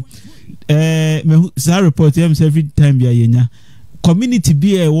mawie sa report every time bia yenya community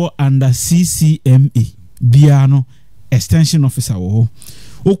bia wo under CCMA biano extension officer wo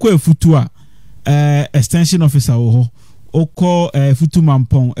okọ efutu a extension officer wo okọ efutu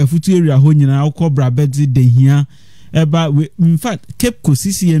mampon efutu area ho nyina okọ brabedi de hia eba in fact Cape Coast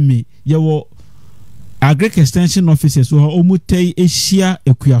CCMA yewo agric extension officers wo omutei ehia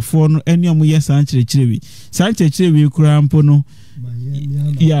ekuafo no ene omo ye sancherecherewi kura mpo no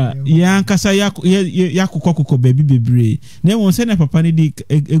ya nkasa yakokoko baby bebre na won se na papa ne di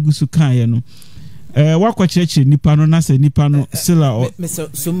egusu kan ye no wakwa cheche nipa no na se nipa no sila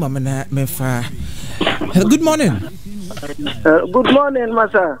so mama na mefa. Good morning. Good morning,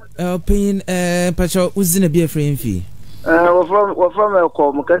 Masa. Pain pacho uzina be free fi. We're from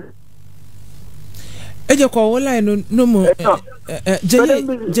Elcom. Eje ko wala no mo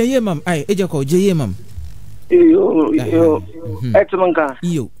jeye mam ai eje ko jeye mam. Yo etmanka.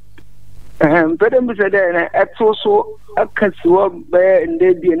 Yo. Pedem bi se de na eto so akasiwo be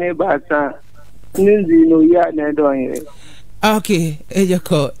nde bi ne ba sa. Ninzi no ya na don. Okay,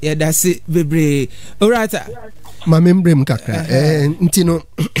 ejako ya dasi bebre. Orata. Ma membrem kakra. Ntino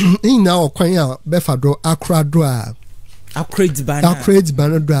ina okwan a befa do akra do a upgrade ban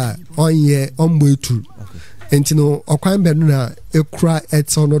do a onye ombo etu. Ntino okwan be no na ekura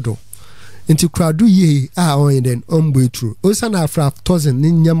etsono do. Nti kradu ye a onye den ombo etu. Osana afra 1000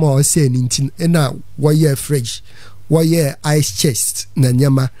 ni nyama o se ni ntin na wo ye fridge. Wo ye ice chest na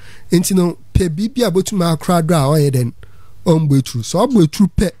nyama. Ntino pe bibia botuma akra do a onye den ombo etu. So ombo etu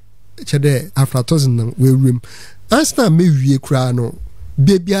pe chede aflatoxin na wewrem asna mewie kura no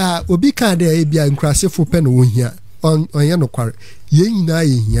bebia obi kan de bia nkrasefo pe no ohia onye no kware ye nyina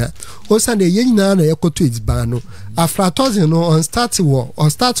ye hia osane ye nyina na yekoto edziban no aflatoxin no on start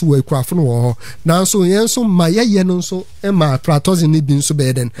wo ekrafo no wo na so yen so ma ye no so e ma aflatoxin ni bi nso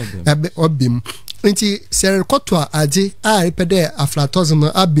be den obim nti sere koto ade a repede aflatoxin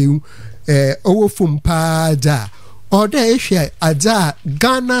no abeu owo fom pa da order issue ada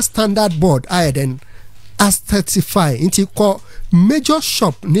Ghana Standard Board aiden as 35 into call major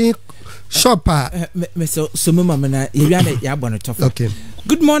shop ni shopper so mama na ya na ya bono tofa. Okay,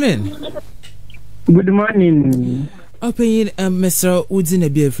 good morning. Good morning. Open Mr. Woodin a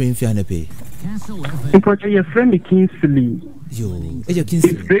beer frame Fianape. Imported your friend Kingsley. You,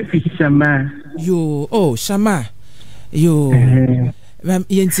 Kingsley. Shama. You, oh, Shama. You,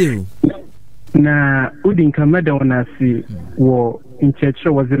 Yentu. Na Udin Kamada on us, war in church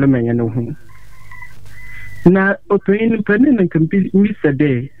was the Lemon. Na open pendant and compete Mr.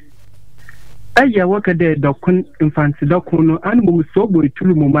 Day. I work a day, Docun, infancy docuno, and mum so boy to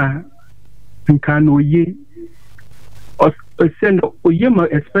Muma. And can ye or send Oyema,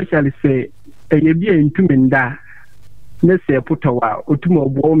 especially say a year in Tumenda. Let's say put a while or tomorrow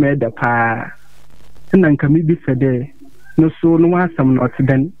war made the pa. And then can be said there. No so no one some not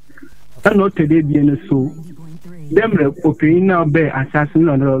then. And not today being so. Them opening now bear assassin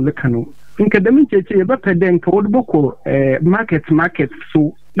on the canoe. In academic church, but then called Boko, market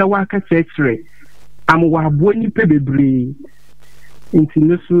so the worker x-ray. I'm one you pay be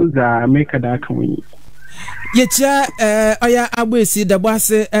into the make a dark wing. Yet, I will see the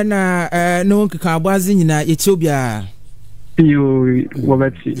boss and no one can was in Ethiopia. You,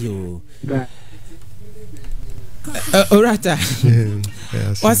 what you? Orata.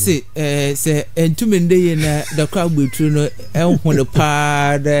 What's it? Say, and 2 men day in the crowd will tune on the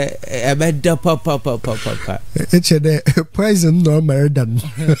pad a bed papa. It's a poison no murder.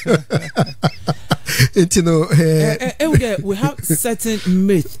 We have certain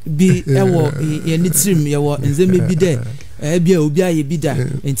myth be in its room, and they may be there. Be a bidder,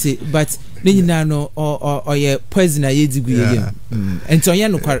 and say, but Ninano or your poison a degree. And so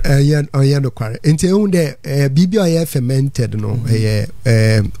Yano Yano until there BBI fermented no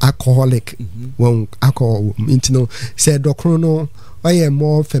alcoholic won't alcohol into said Docrono. I am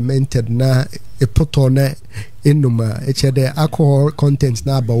more fermented na a potone inuma the alcohol contents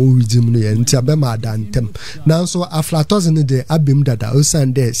na ba wisdom and tabema dantem now so aflatoxin de abim dada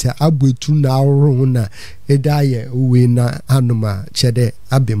osande se abutu na runa edaye we na anuma chede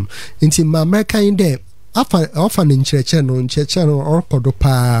abim nti ma mekan de afa ne ncheche no orkodo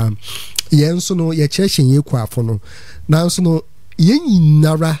pa yenso no ye cheche yekwafo no now so no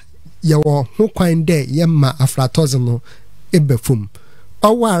yenyinara ye wo ho kwan de ye ma aflatoxin no ebefum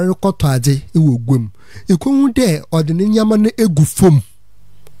aware kotade iwogwem ekwu de odene nyama na egufom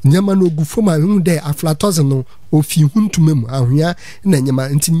nyama na ogufom ahun de aflatoxin no ofi huntumem ahwea na nyama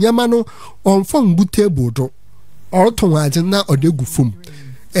nti nyama no onfon bu table do orton ade na odegufom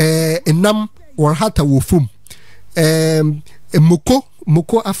enam or hata wofom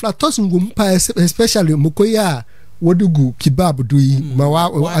moko aflatoxin gum pa especially moko ya wodugu kebab do yi ma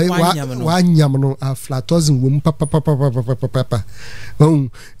wa nyam no aflatoxin wom papa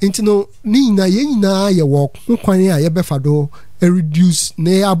nti no ni na ye nyina ye wo kwan a ye befa do reduce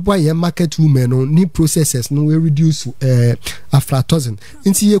na abwa ye market women no ni processes no we reduce aflatoxin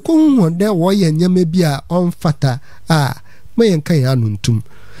nti ye ko hu de wo ye nyama bi a on fata a ma ye kan ya nuntum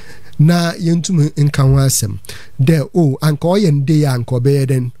na ye ntum nka ho asem de anka o ye nde ya anka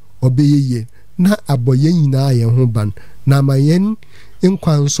obeyeden obeyeye na aboye nyina ye ho ban na mayen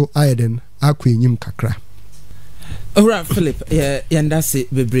nkwan so ayeden akwenyim kakra. Ora Philip yanda se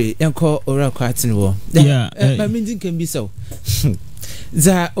bebre yanko ora kwatin wo ma mindin kan bi so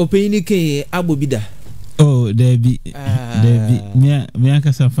za opini ke abobida Debbie me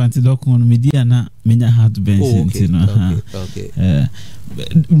aka sa fanti dokon media na menya heart bensin no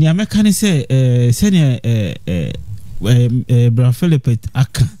ni ameka ne se bra Philip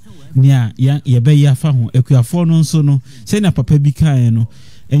aka nia ye be ya fa ho ekuafo no nso no se na papa bi kan no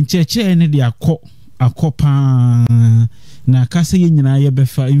encheche ne de akopa na kase ye nyina ye be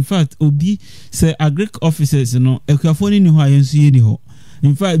fa in fact obi se agric officers no ekuafo ni ho ayenso ye ni ho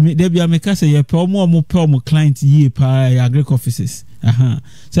in fact there be amekase ye pe omo client ye pa agric officers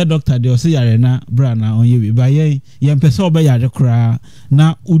say doctor de o say yare na bra na on ye bi ba ye mpese obe yare kra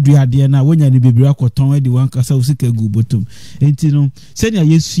na udu ade na wonya ni bebre akoton edi wan kasa usika gu botom enti no se na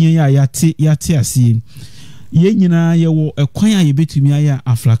yesuye ya yate ase ye nyina ye wo ekwan a ye betumi aya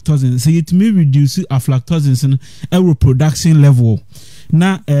aflatoxin so yetumi reduce aflatoxin so reproduction level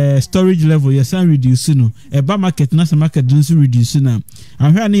na storage level yes and reduce no eba market na market no so reduce na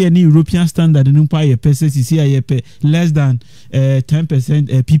ahwa na ye ni European standard no pa ye percentage ye pe less than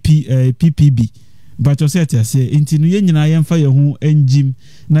 10% ppb but you set say into no ye nyina ye mfa ye ho engine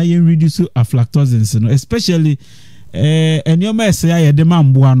na ye reduce aflatoxin no especially enioma ese ya de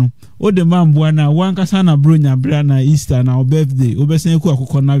mamboa no o de mamboa na wankasa na bronya bra na Easter na birthday obesen ku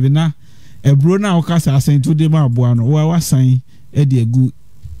akokọ na we na ebro na okasa asen to de mamboa no wa wasan e de egu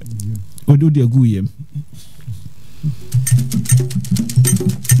odo de egu yem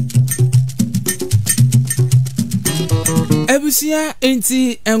Ebusia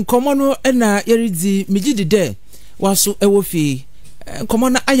enti enkomo no na yeridi megidi de waso ewo fi enkomo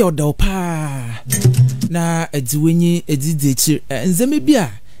na ayoda pa na ediwenyi edidechir nzeme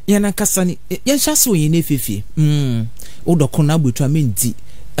bia yana kasani yenhya so yin efefi udoko na gbetu amendi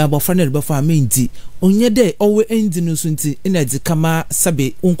abofra na rebefo amendi onye de owe endi no so nti na di kama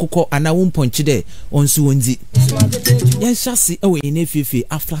sabe onkokọ ana wonponche de onso wondi yenhya se ewe yin efefi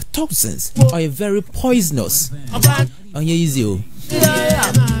aflatoxins are very poisonous onye easy o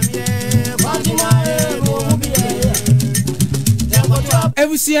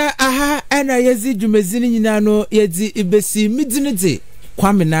Ebusia aha ana yezi dwumezini nyina no yedi ibesi midinide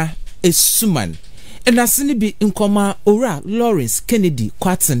kwamena esuman enasini bi nkoma ora Lawrence Kennedy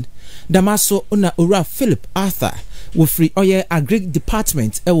Quaton damaso na ora Philip Arthur wofri oye agric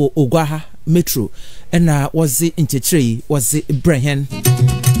department ewo Ogwaha Metro na wazi nchechiri wazi Brehen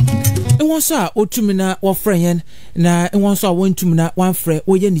enwonso a otumina wofren na enwonso a wontumina wanfre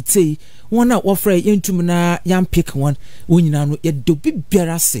woye nitei wona wofre yentumina yampik won wonyina no yedo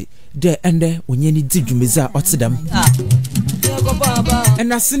bibiara se de ende wonye ni didwumeza otedam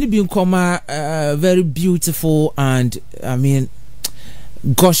and asini bi nkoma very beautiful and I mean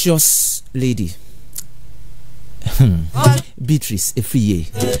gorgeous lady Beatrice Efriye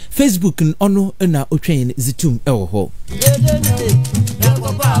Facebook ono na otwen zitum ewo ho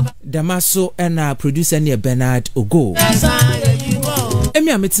Damaso na producer ne Bernard Ogo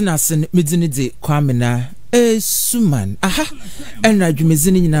Emi ametina sen medinide kwamena Suman aha na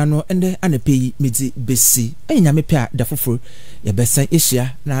dwumezini nyina no ende anapeyi medi besi enya mepe a da foforo ya besan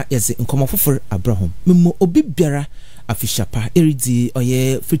ehia na yeze nkomo foforo Abraham memo obi biara afishapa eridi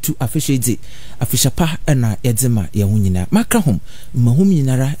oye fetu afishedi afishapa na yedema ye hunyina makra hom mahum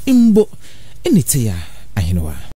nyinara imbo enite ya ahinowa